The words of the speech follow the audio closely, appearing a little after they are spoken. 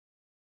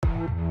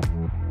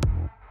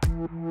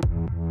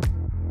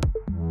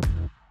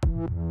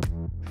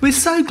We're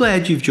so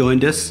glad you've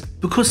joined us,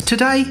 because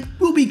today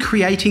we'll be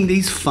creating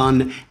these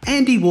fun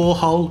Andy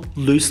Warhol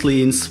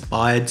loosely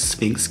inspired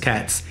Sphynx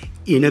cats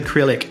in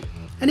acrylic,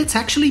 and it's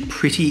actually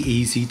pretty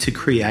easy to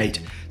create,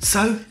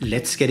 so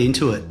let's get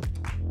into it.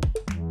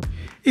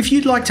 If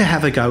you'd like to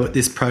have a go at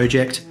this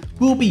project,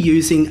 we'll be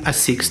using a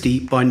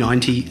 60 by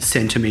 90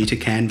 centimetre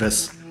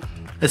canvas,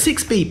 a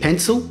 6B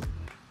pencil,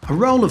 a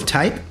roll of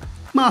tape,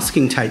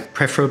 masking tape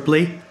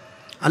preferably,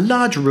 a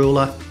large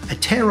ruler, a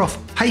tear-off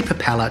paper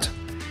palette,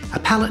 a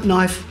palette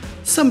knife,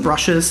 some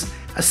brushes,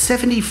 a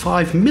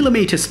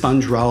 75mm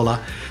sponge roller,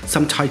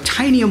 some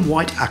titanium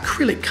white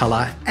acrylic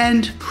colour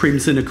and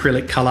crimson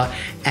acrylic colour,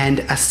 and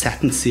a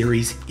Satin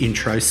Series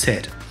intro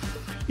set.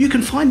 You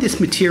can find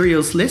this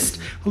materials list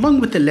along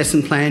with the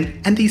lesson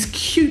plan and these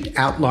cute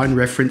outline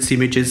reference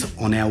images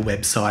on our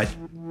website.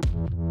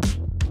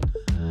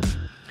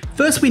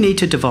 First, we need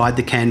to divide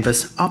the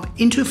canvas up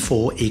into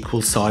 4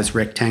 equal size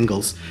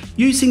rectangles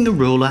using the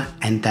ruler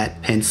and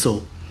that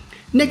pencil.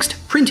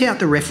 Next, print out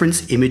the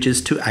reference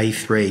images to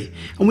A3,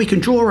 and we can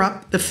draw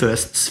up the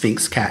first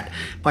Sphynx cat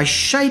by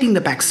shading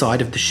the back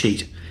side of the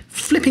sheet,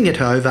 flipping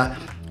it over,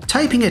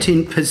 taping it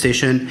in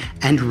position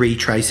and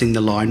retracing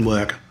the line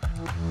work.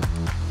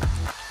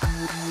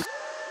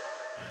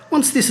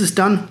 Once this is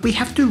done, we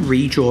have to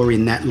redraw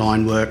in that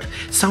line work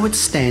so it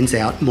stands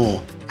out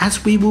more,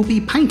 as we will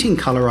be painting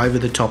colour over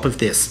the top of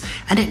this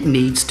and it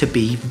needs to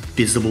be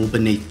visible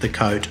beneath the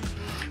coat.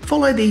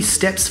 Follow these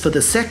steps for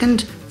the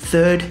second,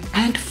 third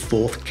and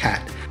fourth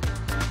cat.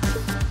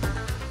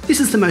 This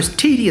is the most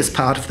tedious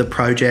part of the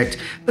project,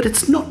 but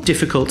it's not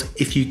difficult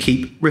if you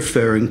keep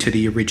referring to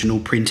the original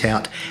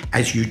printout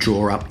as you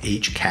draw up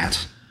each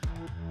cat.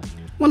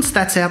 Once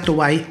that's out the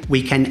way,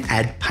 we can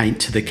add paint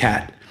to the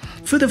cat.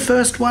 For the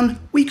first one,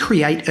 we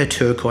create a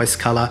turquoise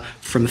colour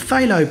from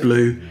phthalo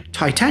blue,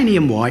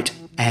 titanium white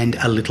and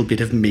a little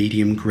bit of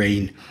medium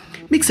green.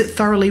 Mix it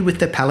thoroughly with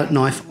the palette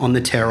knife on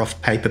the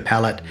tear-off paper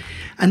palette,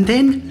 and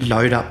then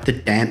load up the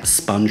damp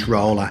sponge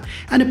roller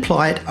and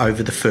apply it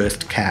over the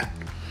first cat.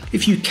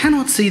 If you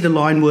cannot see the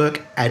line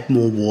work, add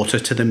more water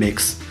to the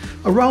mix.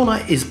 A roller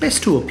is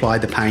best to apply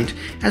the paint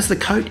as the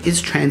coat is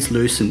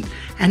translucent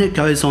and it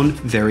goes on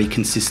very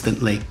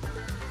consistently.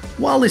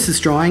 While this is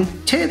drying,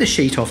 tear the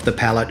sheet off the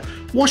palette,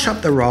 wash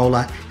up the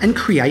roller and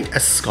create a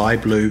sky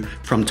blue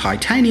from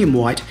titanium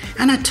white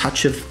and a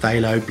touch of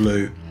phthalo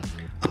blue.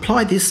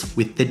 Apply this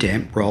with the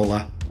damp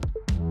roller.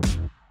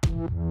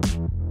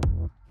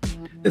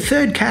 The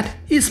third cat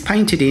is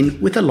painted in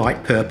with a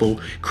light purple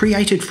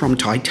created from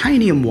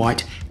titanium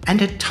white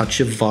and a touch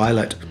of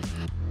violet.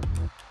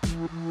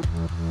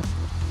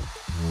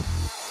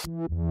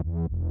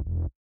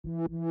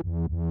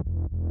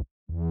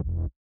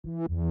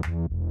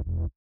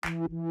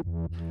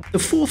 The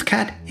fourth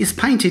cat is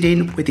painted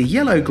in with a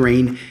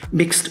yellow-green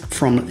mixed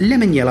from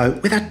lemon yellow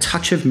with a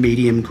touch of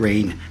medium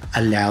green.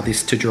 Allow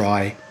this to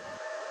dry.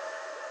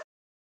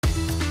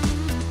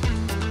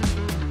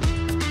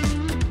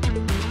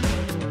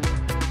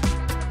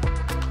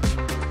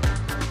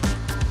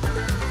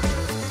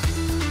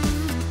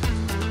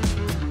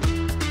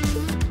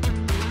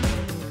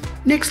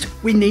 Next,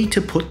 we need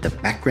to put the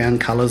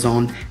background colours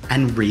on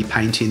and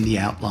repaint in the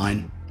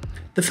outline.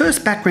 The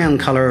first background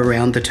colour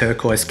around the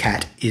turquoise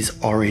cat is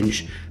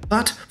orange,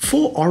 but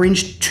for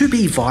orange to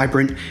be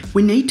vibrant,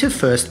 we need to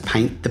first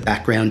paint the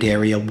background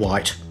area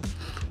white.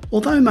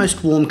 Although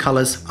most warm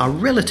colours are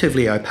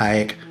relatively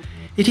opaque,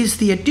 it is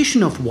the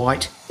addition of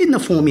white in the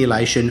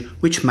formulation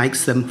which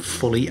makes them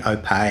fully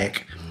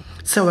opaque.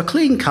 So a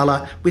clean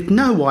colour with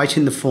no white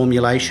in the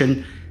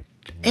formulation,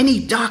 any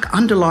dark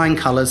underlying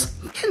colours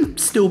can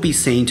still be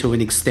seen to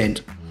an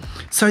extent.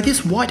 So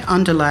this white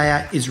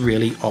underlayer is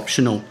really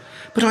optional.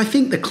 But I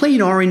think the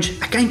clean orange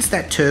against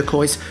that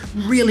turquoise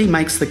really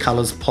makes the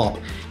colours pop,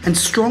 and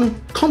strong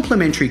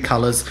complementary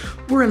colours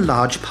were a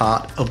large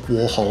part of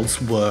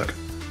Warhol's work.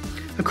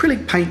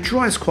 Acrylic paint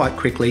dries quite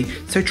quickly,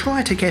 so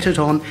try to get it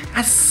on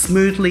as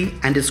smoothly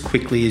and as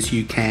quickly as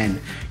you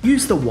can.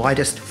 Use the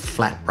widest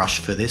flat brush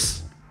for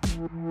this.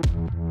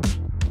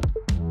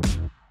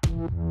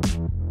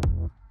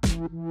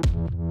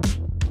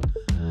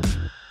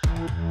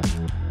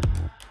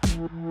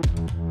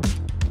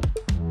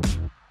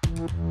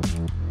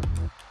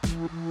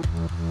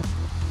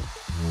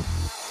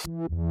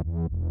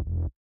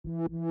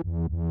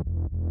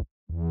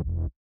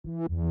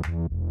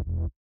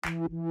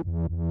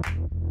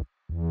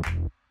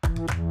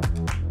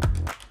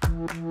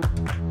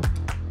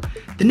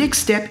 The next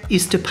step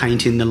is to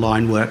paint in the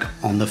line work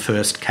on the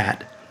first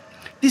cat.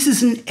 This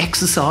is an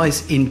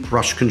exercise in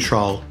brush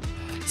control.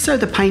 So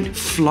the paint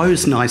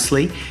flows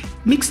nicely,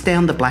 mix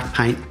down the black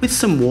paint with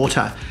some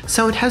water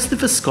so it has the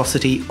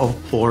viscosity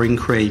of pouring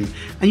cream,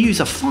 and use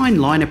a fine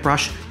liner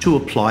brush to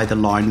apply the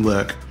line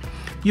work.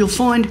 You'll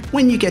find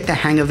when you get the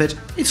hang of it,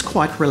 it's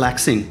quite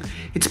relaxing.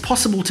 It's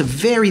possible to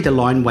vary the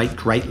line weight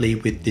greatly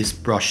with this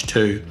brush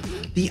too.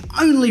 The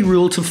only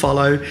rule to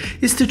follow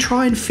is to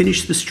try and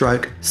finish the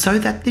stroke so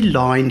that the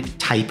line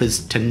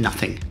tapers to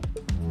nothing.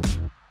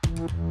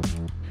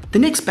 The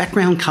next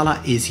background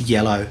colour is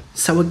yellow,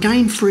 so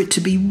again, for it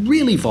to be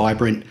really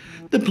vibrant,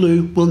 the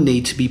blue will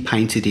need to be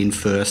painted in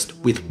first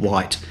with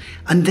white,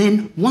 and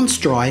then once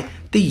dry,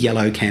 the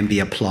yellow can be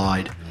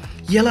applied.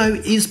 Yellow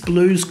is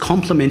blue's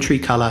complementary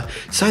colour,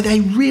 so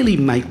they really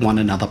make one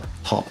another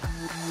pop.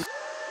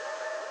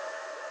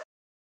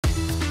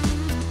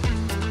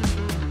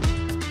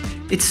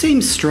 It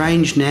seems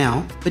strange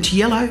now, but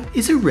yellow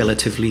is a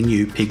relatively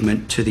new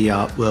pigment to the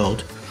art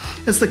world,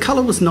 as the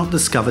colour was not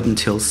discovered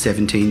until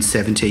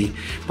 1770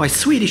 by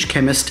Swedish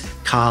chemist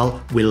Carl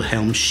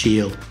Wilhelm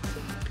Scheele.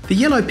 The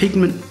yellow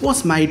pigment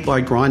was made by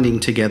grinding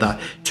together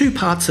 2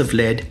 parts of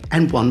lead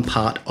and 1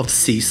 part of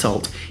sea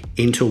salt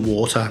into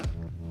water.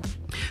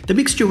 The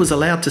mixture was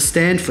allowed to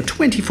stand for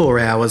 24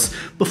 hours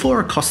before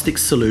a caustic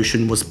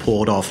solution was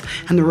poured off,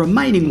 and the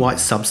remaining white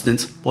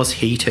substance was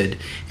heated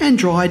and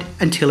dried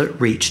until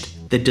it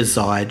reached the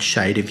desired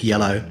shade of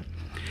yellow.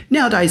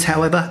 Nowadays,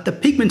 however, the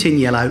pigment in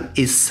yellow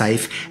is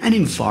safe and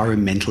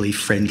environmentally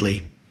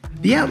friendly.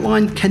 The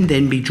outline can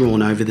then be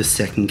drawn over the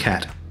second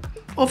cat.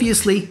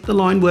 Obviously, the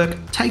line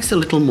work takes a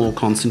little more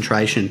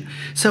concentration,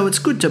 so it's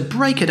good to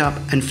break it up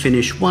and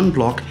finish one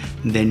block,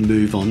 then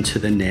move on to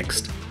the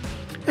next.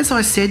 As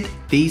I said,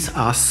 these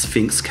are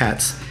Sphynx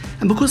cats,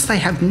 and because they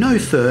have no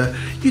fur,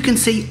 you can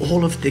see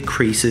all of the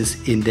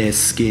creases in their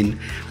skin,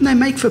 and they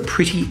make for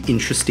pretty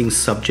interesting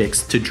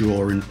subjects to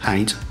draw and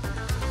paint.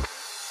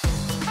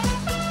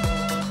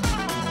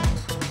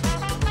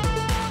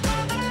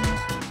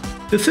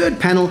 The third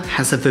panel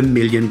has a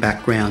vermilion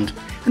background,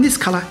 and this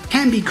colour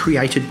can be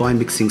created by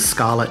mixing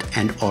scarlet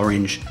and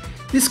orange.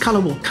 This colour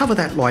will cover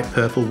that light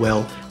purple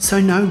well, so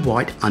no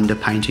white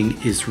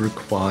underpainting is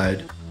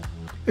required.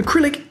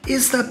 Acrylic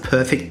is the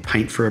perfect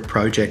paint for a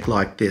project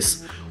like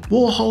this.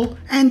 Warhol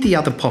and the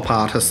other pop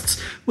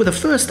artists were the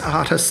first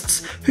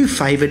artists who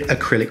favoured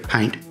acrylic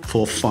paint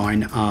for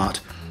fine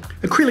art.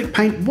 Acrylic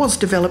paint was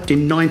developed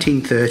in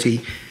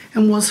 1930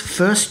 and was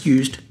first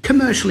used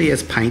commercially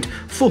as paint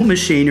for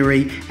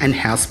machinery and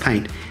house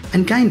paint,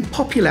 and gained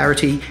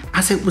popularity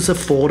as it was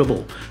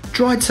affordable,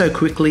 dried so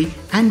quickly,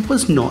 and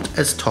was not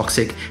as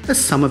toxic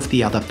as some of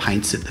the other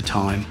paints at the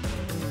time.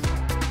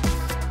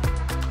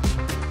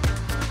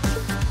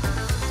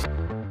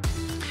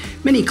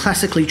 Many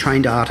classically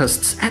trained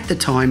artists at the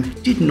time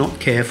did not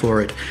care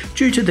for it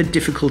due to the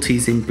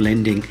difficulties in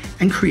blending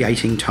and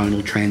creating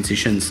tonal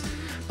transitions,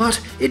 but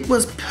it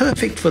was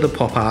perfect for the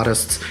pop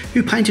artists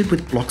who painted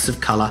with blocks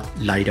of colour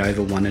laid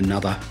over one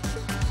another.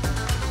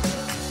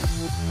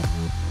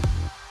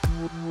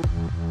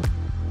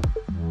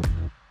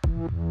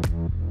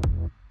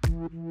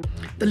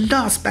 The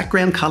last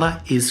background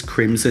colour is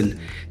crimson.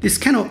 This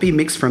cannot be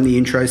mixed from the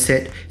intro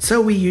set,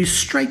 so we use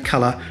straight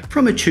colour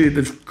from a tube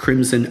of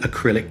crimson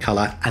acrylic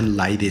colour and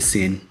lay this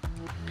in.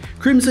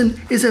 Crimson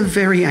is a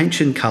very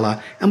ancient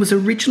colour and was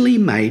originally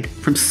made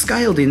from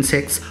scaled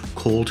insects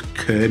called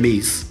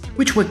kermes,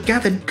 which were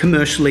gathered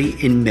commercially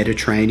in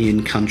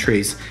Mediterranean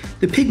countries.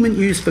 The pigment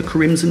used for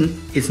crimson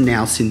is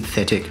now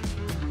synthetic.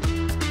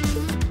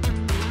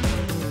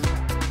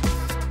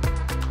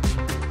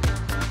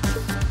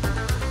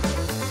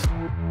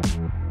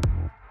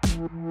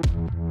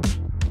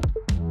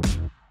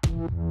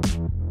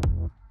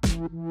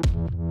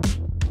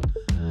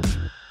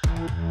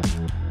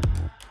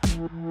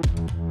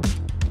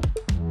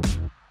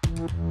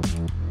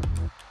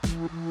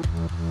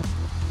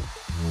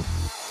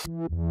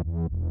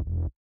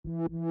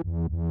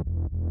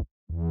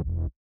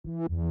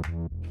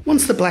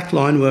 Once the black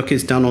line work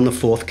is done on the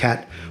fourth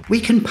cat, we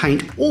can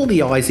paint all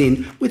the eyes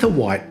in with a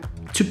white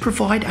to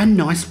provide a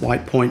nice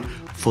white point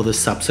for the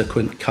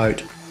subsequent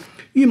coat.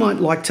 You might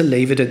like to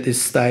leave it at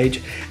this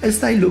stage as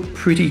they look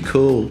pretty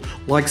cool,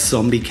 like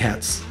zombie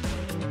cats.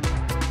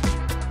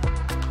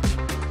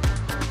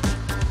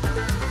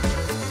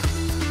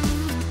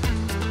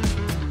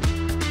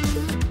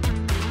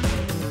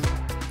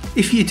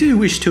 If you do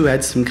wish to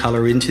add some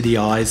colour into the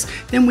eyes,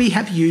 then we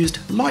have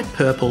used light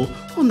purple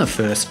on the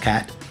first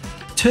cat,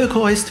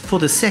 turquoise for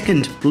the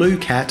second blue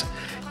cat,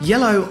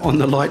 yellow on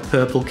the light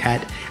purple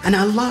cat, and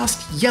our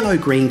last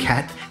yellow-green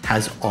cat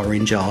has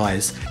orange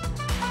eyes.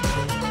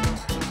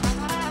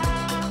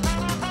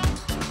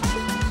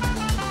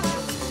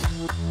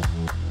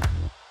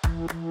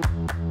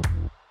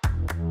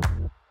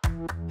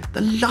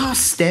 The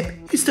last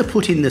step is to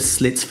put in the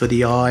slits for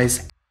the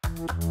eyes.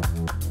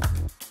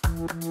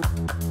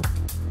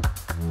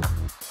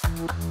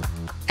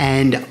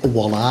 And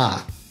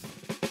voila!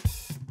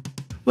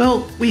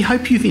 Well, we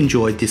hope you've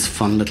enjoyed this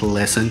fun little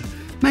lesson.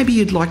 Maybe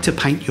you'd like to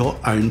paint your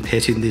own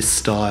pet in this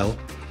style.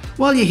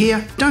 While you're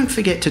here, don't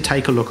forget to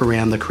take a look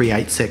around the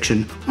Create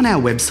section on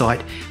our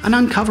website and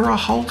uncover a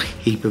whole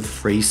heap of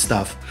free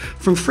stuff,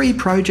 from free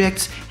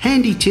projects,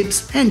 handy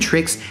tips and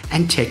tricks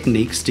and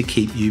techniques to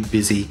keep you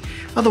busy.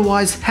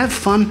 Otherwise, have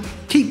fun,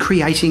 keep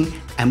creating,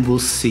 and we'll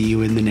see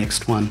you in the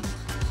next one.